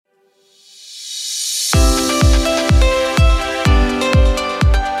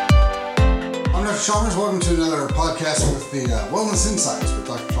Dr. Chalmers. Welcome to another podcast with the Wellness Insights with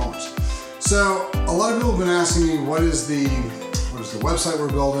Dr. Chalmers. So, a lot of people have been asking me, what is the website we're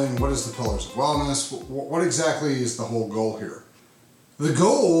building? What is the Pillars of Wellness? What exactly is the whole goal here? The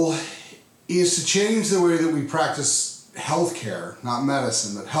goal is to change the way that we practice healthcare, not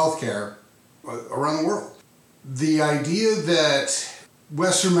medicine, but healthcare around the world. The idea that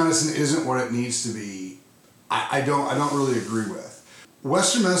Western medicine isn't what it needs to be, I don't really agree with.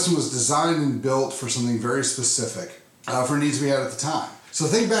 Western medicine was designed and built for something very specific, for needs we had at the time. So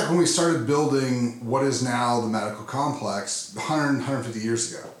think back when we started building what is now the medical complex 150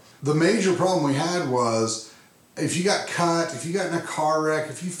 years ago. The major problem we had was if you got cut, if you got in a car wreck,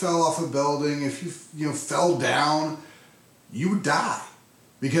 if you fell off a building, if you fell down, you would die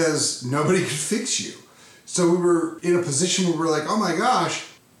because nobody could fix you. So we were in a position where we were like, oh my gosh,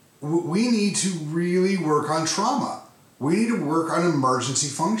 we need to really work on trauma. We need to work on emergency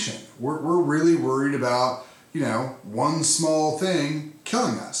function. We're really worried about, one small thing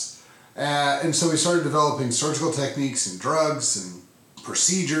killing us. And so we started developing surgical techniques and drugs and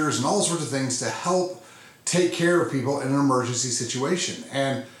procedures and all sorts of things to help take care of people in an emergency situation.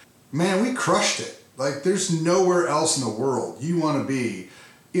 And man, we crushed it. Like, there's nowhere else in the world you want to be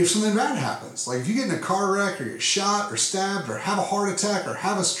if something bad happens. Like, if you get in a car wreck or get shot or stabbed or have a heart attack or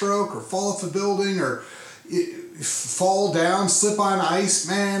have a stroke or fall off a building or fall down, slip on ice,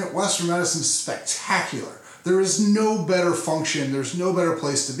 man, Western medicine is spectacular. There is no better function, there's no better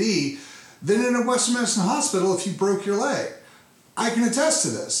place to be than in a Western medicine hospital if you broke your leg. I can attest to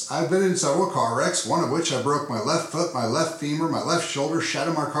this. I've been in several car wrecks, one of which I broke my left foot, my left femur, my left shoulder,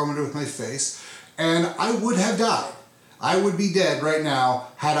 shattered my car window with my face, and I would have died. I would be dead right now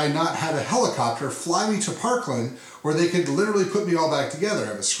had I not had a helicopter fly me to Parkland where they could literally put me all back together. I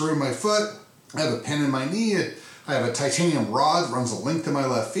have a screw in my foot, I have a pin in my knee, I have a titanium rod that runs a link to my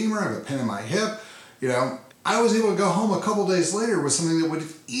left femur, I have a pin in my hip. I was able to go home a couple days later with something that would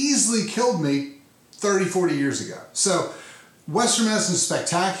have easily killed me 30, 40 years ago. So Western medicine is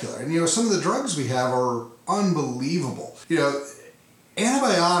spectacular. And some of the drugs we have are unbelievable.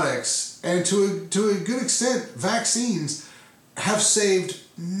 Antibiotics and to a good extent vaccines have saved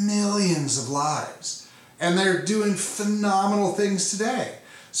millions of lives. And they're doing phenomenal things today.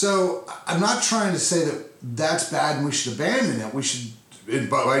 So I'm not trying to say that that's bad and we should abandon it. We should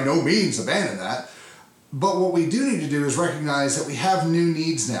by no means abandon that. But what we do need to do is recognize that we have new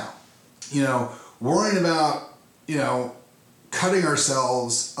needs now. Worrying about, cutting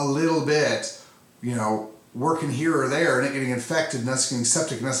ourselves a little bit, working here or there and it getting infected and us getting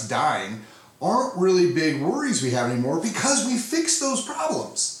septic and us dying aren't really big worries we have anymore because we fixed those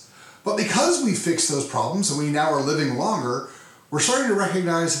problems. But because we fixed those problems and we now are living longer, we're starting to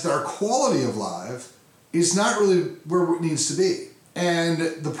recognize that our quality of life is not really where it needs to be.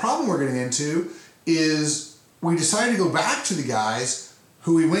 And the problem we're getting into is we decided to go back to the guys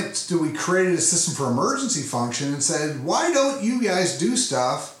who we created a system for emergency function and said, why don't you guys do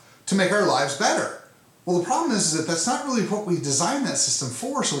stuff to make our lives better? Well, the problem is that that's not really what we designed that system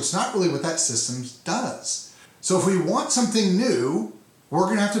for, so it's not really what that system does. So if we want something new, we're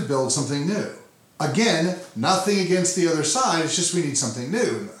going to have to build something new. Again, nothing against the other side, it's just we need something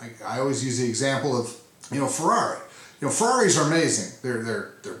new. I always use the example of, Ferrari. Ferraris are amazing.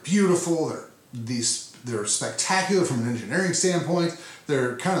 They're beautiful, they're spectacular from an engineering standpoint.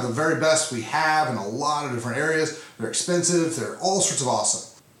 They're kind of the very best we have in a lot of different areas. They're expensive, they're all sorts of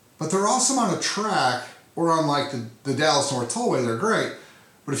awesome. But they're awesome on a track or on like the Dallas North Tollway, they're great.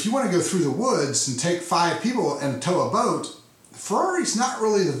 But if you want to go through the woods and take 5 people and tow a boat, Ferrari's not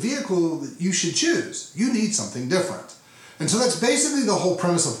really the vehicle that you should choose. You need something different. And so that's basically the whole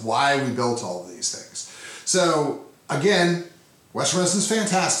premise of why we built all of these things. So again, Western medicine is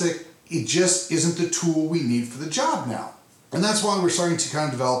fantastic. It just isn't the tool we need for the job now. And that's why we're starting to kind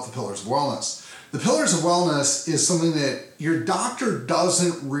of develop the Pillars of Wellness. The Pillars of Wellness is something that your doctor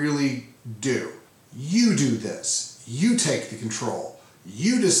doesn't really do. You do this. You take the control.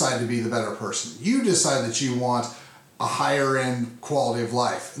 You decide to be the better person. You decide that you want a higher end quality of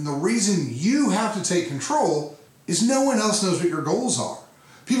life. And the reason you have to take control is no one else knows what your goals are.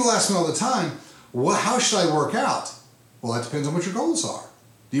 People ask me all the time, how should I work out? Well, that depends on what your goals are.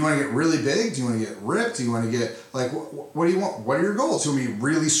 Do you want to get really big? Do you want to get ripped? Do you want to get, what do you want? What are your goals? Do you want to be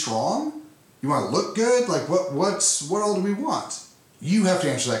really strong? You want to look good? What all do we want? You have to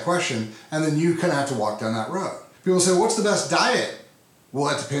answer that question, and then you kind of have to walk down that road. People say, what's the best diet? Well,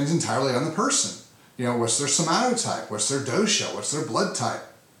 that depends entirely on the person. What's their somatotype? What's their dosha? What's their blood type?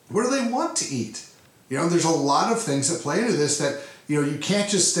 What do they want to eat? There's a lot of things that play into this that, you can't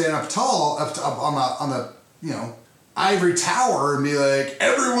just stand up tall up on the ivory tower and be like,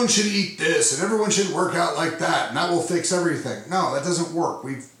 everyone should eat this and everyone should work out like that and that will fix everything. No, that doesn't work.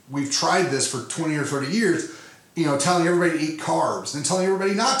 We've tried this for 20 or 30 years, telling everybody to eat carbs, then telling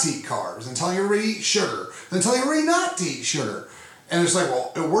everybody not to eat carbs, then telling everybody to eat sugar, then telling everybody not to eat sugar. And it's like,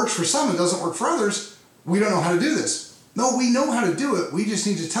 well, it works for some, it doesn't work for others. We don't know how to do this. No, we know how to do it. We just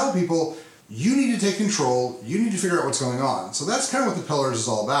need to tell people, you need to take control, you need to figure out what's going on. So that's kind of what the pillars is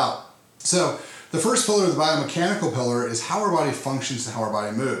all about. So the first pillar, the biomechanical pillar, is how our body functions and how our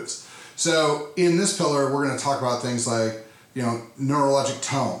body moves. So in this pillar, we're going to talk about things like, neurologic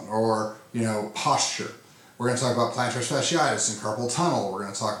tone or, posture. We're going to talk about plantar fasciitis and carpal tunnel. We're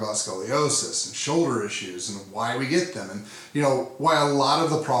going to talk about scoliosis and shoulder issues and why we get them and, why a lot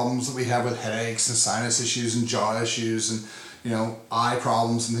of the problems that we have with headaches and sinus issues and jaw issues and, eye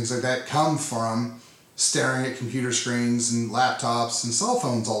problems and things like that come from staring at computer screens and laptops and cell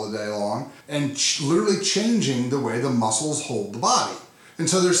phones all the day long and literally changing the way the muscles hold the body. And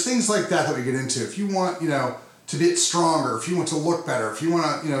so there's things like that we get into. If you want, to get stronger, if you want to look better, if you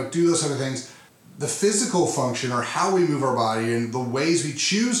want to, do those type of things, the physical function or how we move our body and the ways we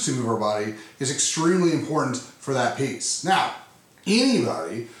choose to move our body is extremely important for that piece. Now,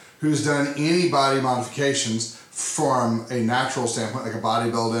 anybody who's done any body modifications from a natural standpoint, like a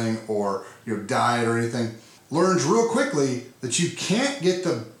bodybuilding or diet or anything, learns real quickly that you can't get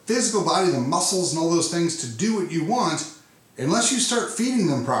the physical body, the muscles and all those things to do what you want unless you start feeding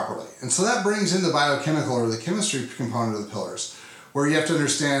them properly. And so that brings in the biochemical or the chemistry component of the pillars, where you have to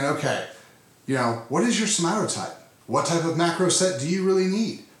understand, okay, what is your somatotype? What type of macro set do you really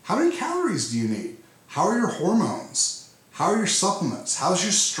need? How many calories do you need? How are your hormones? How are your supplements? How's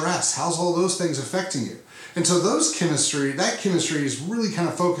your stress? How's all those things affecting you? And so that chemistry is really kind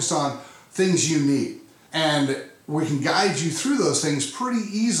of focused on things you need. And we can guide you through those things pretty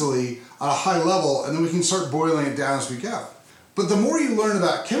easily at a high level, and then we can start boiling it down as we go. But the more you learn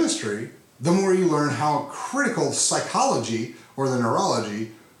about chemistry, the more you learn how critical psychology or the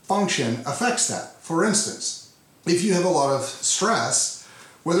neurology function affects that. For instance, if you have a lot of stress,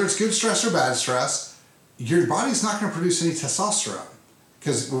 whether it's good stress or bad stress, your body's not going to produce any testosterone.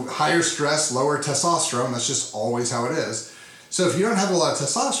 Because higher stress, lower testosterone, that's just always how it is. So if you don't have a lot of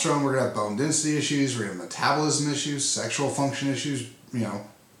testosterone, we're going to have bone density issues, we're going to have metabolism issues, sexual function issues,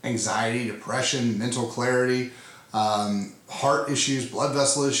 anxiety, depression, mental clarity, heart issues, blood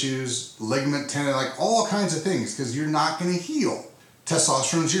vessel issues, ligament, tendon, like all kinds of things, because you're not going to heal.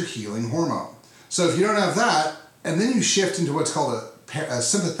 Testosterone is your healing hormone. So if you don't have that, and then you shift into what's called a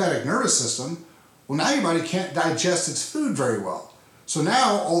sympathetic nervous system, well, now your body can't digest its food very well. So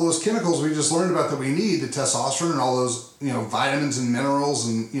now all those chemicals we just learned about that we need, the testosterone and all those, vitamins and minerals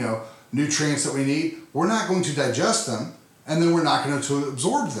and, nutrients that we need, we're not going to digest them, and then we're not going to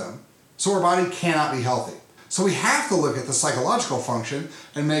absorb them. So our body cannot be healthy. So we have to look at the psychological function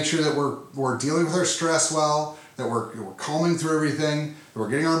and make sure that we're dealing with our stress well, that we're calming through everything, that we're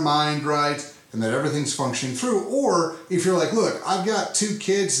getting our mind right, and that everything's functioning through. Or if you're like, look, I've got 2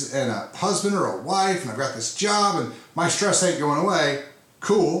 kids and a husband or a wife, and I've got this job, and my stress ain't going away,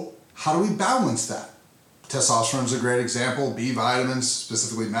 cool. How do we balance that? Testosterone is a great example, B vitamins,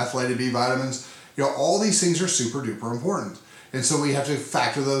 specifically methylated B vitamins. All these things are super duper important. And so we have to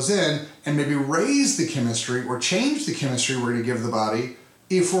factor those in and maybe raise the chemistry or change the chemistry we're going to give the body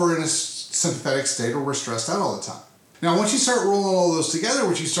if we're in a sympathetic state or we're stressed out all the time. Now, once you start rolling all those together,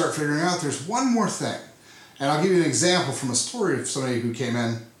 what you start figuring out, there's one more thing. And I'll give you an example from a story of somebody who came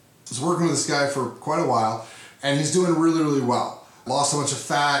in, was working with this guy for quite a while, and he's doing really, really well. Lost a bunch of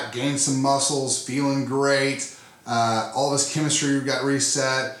fat, gained some muscles, feeling great. All this chemistry got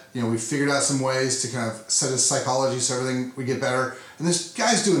reset. We figured out some ways to kind of set his psychology so everything would get better. And this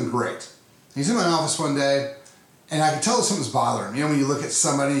guy's doing great. He's in my office one day, and I can tell that something's bothering him. When you look at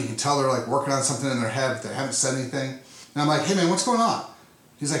somebody, you can tell they're like working on something in their head, but they haven't said anything. And I'm like, hey man, what's going on?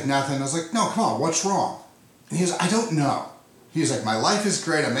 He's like, nothing. I was like, no, come on, what's wrong? And he goes, I don't know. He's like, my life is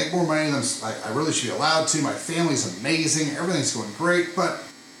great. I make more money than I really should be allowed to. My family's amazing. Everything's going great, but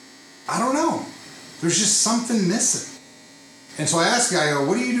I don't know. There's just something missing. And so I asked the guy, I go,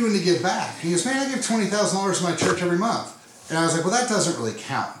 what are you doing to give back? He goes, man, I give $20,000 to my church every month. And I was like, well, that doesn't really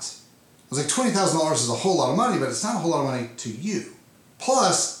count. I was like, $20,000 is a whole lot of money, but it's not a whole lot of money to you.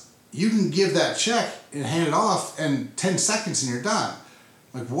 Plus, you can give that check and hand it off in 10 seconds and you're done.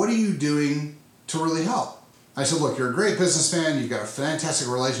 Like, what are you doing to really help? I said, look, you're a great businessman. You've got a fantastic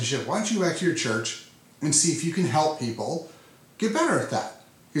relationship. Why don't you go back to your church and see if you can help people get better at that?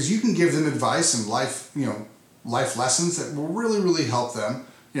 Because you can give them advice and life lessons that will really, really help them,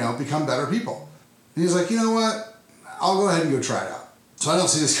 become better people. And he's like, you know what? I'll go ahead and go try it out. So I don't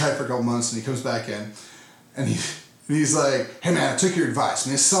see this guy for a couple months, and he comes back in, and he And he's like, hey man, I took your advice.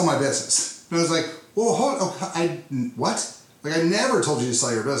 I'm going to sell my business. And I was like, well, what? Like, I never told you to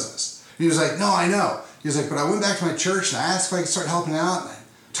sell your business. And he was like, no, I know. He was like, but I went back to my church and I asked if I could start helping out. And I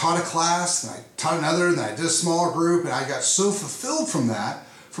taught a class and I taught another and then I did a smaller group. And I got so fulfilled from that,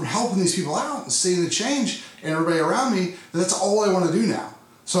 from helping these people out and seeing the change in everybody around me, that's all I want to do now.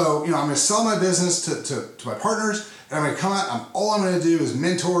 So, I'm going to sell my business to my partners, and I'm going to come out, all I'm going to do is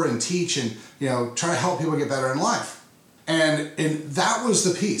mentor and teach and, try to help people get better in life. And that was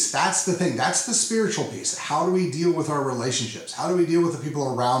the piece. That's the thing. That's the spiritual piece. How do we deal with our relationships? How do we deal with the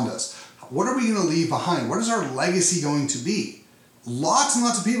people around us? What are we going to leave behind? What is our legacy going to be? Lots and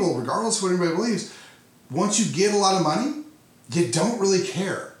lots of people, regardless of what anybody believes, once you get a lot of money, you don't really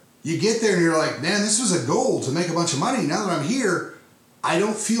care. You get there and you're like, man, this was a goal to make a bunch of money. Now that I'm here, I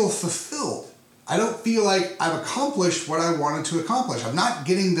don't feel fulfilled. I don't feel like I've accomplished what I wanted to accomplish. I'm not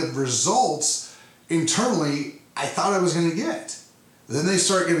getting the results internally I thought I was going to get. Then they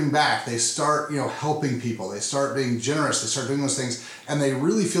start giving back. They start, helping people. They start being generous. They start doing those things. And they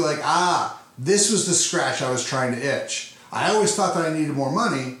really feel like, this was the scratch I was trying to itch. I always thought that I needed more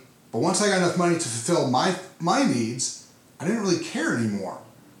money, but once I got enough money to fulfill my needs, I didn't really care anymore.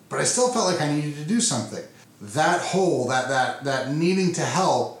 But I still felt like I needed to do something. That hole, that needing to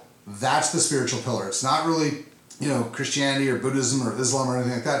help, that's the spiritual pillar. It's not really, Christianity or Buddhism or Islam or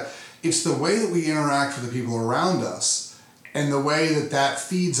anything like that. It's the way that we interact with the people around us and the way that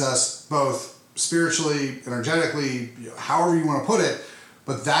feeds us both spiritually, energetically, however you want to put it.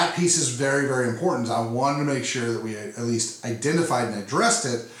 But that piece is very, very important. I wanted to make sure that we at least identified and addressed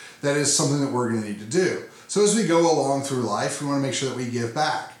it. That is something that we're going to need to do. So as we go along through life, we want to make sure that we give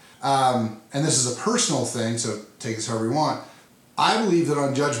back. And this is a personal thing, so take this however you want. I believe that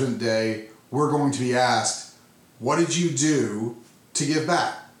on Judgment Day, we're going to be asked, what did you do to give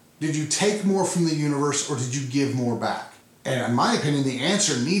back? Did you take more from the universe or did you give more back? And in my opinion, the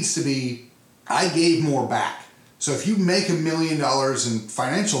answer needs to be, I gave more back. So if you make $1 million in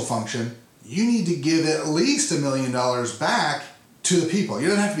financial function, you need to give at least $1 million back to the people. You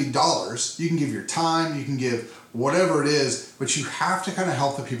don't have to be dollars. You can give your time, you can give whatever it is, but you have to kind of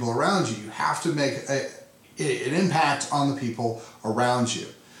help the people around you. You have to make an impact on the people around you.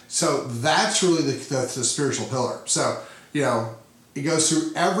 So that's really the spiritual pillar. So, it goes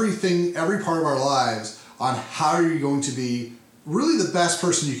through everything, every part of our lives on how are you going to be really the best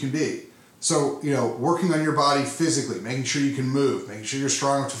person you can be. So, working on your body physically, making sure you can move, making sure you're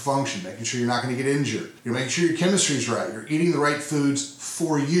strong enough to function, making sure you're not going to get injured. You're making sure your chemistry's right. You're eating the right foods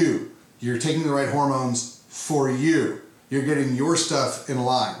for you. You're taking the right hormones for you. You're getting your stuff in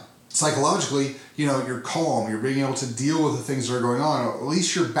line. Psychologically, you're calm. You're being able to deal with the things that are going on. Or at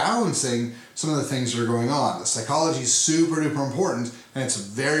least you're balancing some of the things that are going on. The psychology is super duper important, and it's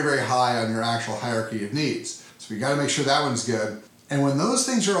very, very high on your actual hierarchy of needs. So we got to make sure that one's good. And when those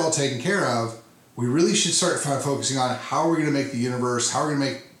things are all taken care of, we really should start focusing on how are we going to make the universe, how are we going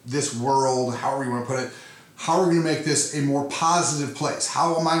to make this world, however you want to put it, how are we going to make this a more positive place?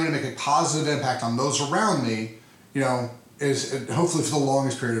 How am I going to make a positive impact on those around me, is hopefully for the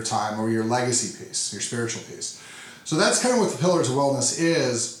longest period of time, or your legacy piece, your spiritual piece. So that's kind of what the Pillars of Wellness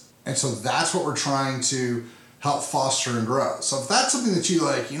is, and so that's what we're trying to help foster and grow. So if that's something that you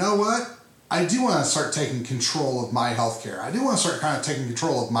like, I do want to start taking control of my healthcare. I do want to start kind of taking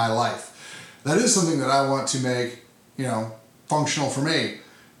control of my life. That is something that I want to make, functional for me.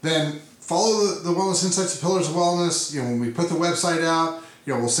 Then follow the Wellness Insights of Pillars of Wellness. When we put the website out,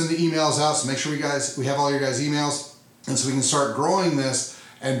 we'll send the emails out. So make sure we have all your guys' emails. And so we can start growing this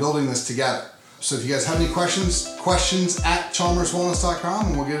and building this together. So if you guys have any questions at chalmerswellness.com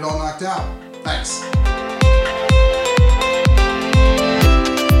and we'll get it all knocked out. Thanks.